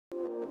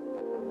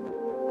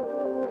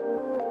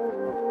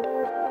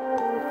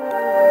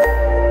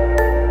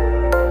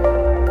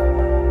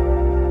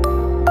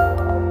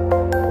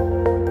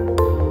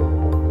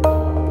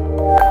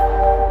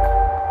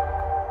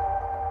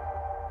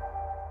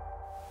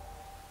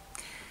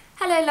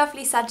Hello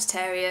lovely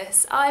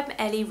Sagittarius, I'm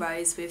Ellie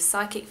Rose with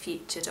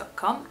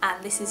psychicfuture.com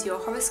and this is your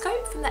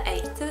horoscope from the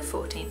 8th to the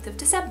 14th of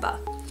December.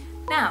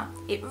 Now,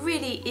 it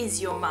really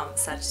is your month,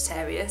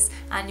 Sagittarius,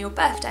 and your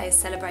birthday is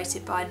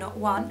celebrated by not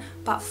one,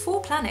 but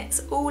 4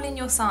 planets all in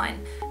your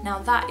sign. Now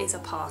that is a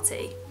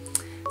party.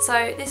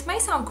 So this may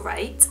sound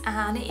great,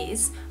 and it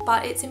is,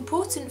 but it's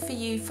important for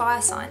you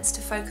fire signs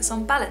to focus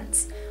on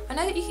balance. I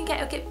know that you can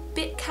get a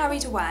bit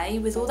carried away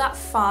with all that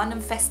fun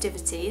and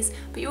festivities,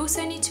 but you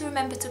also need to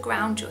remember to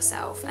ground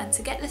yourself and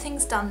to get the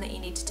things done that you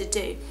need to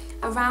do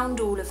around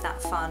all of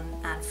that fun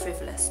and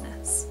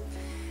frivolousness.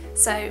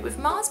 So with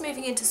Mars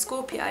moving into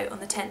Scorpio on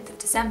the 10th of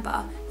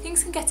December,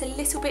 things can get a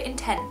little bit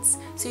intense,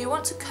 so you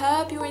want to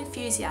curb your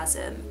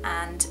enthusiasm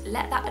and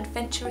let that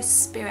adventurous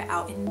spirit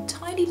out in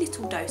tiny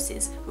little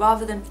doses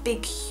rather than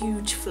big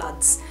huge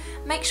floods.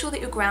 Make sure that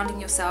you're grounding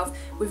yourself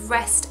with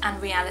rest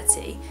and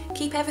reality,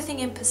 keep everything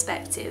in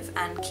perspective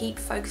and keep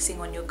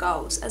focusing on your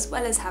goals as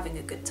well as having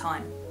a good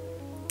time.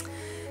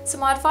 So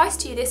my advice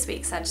to you this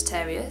week,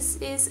 Sagittarius,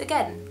 is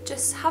again,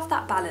 just have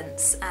that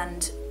balance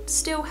and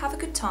still have a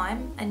good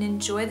time and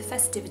enjoy the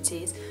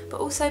festivities,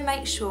 but also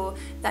make sure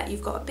that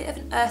you've got a bit of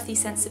an earthy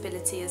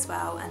sensibility as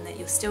well and that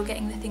you're still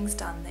getting the things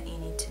done that you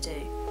need to do.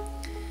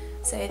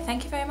 So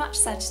thank you very much,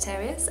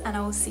 Sagittarius, and I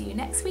will see you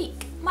next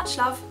week. Much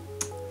love.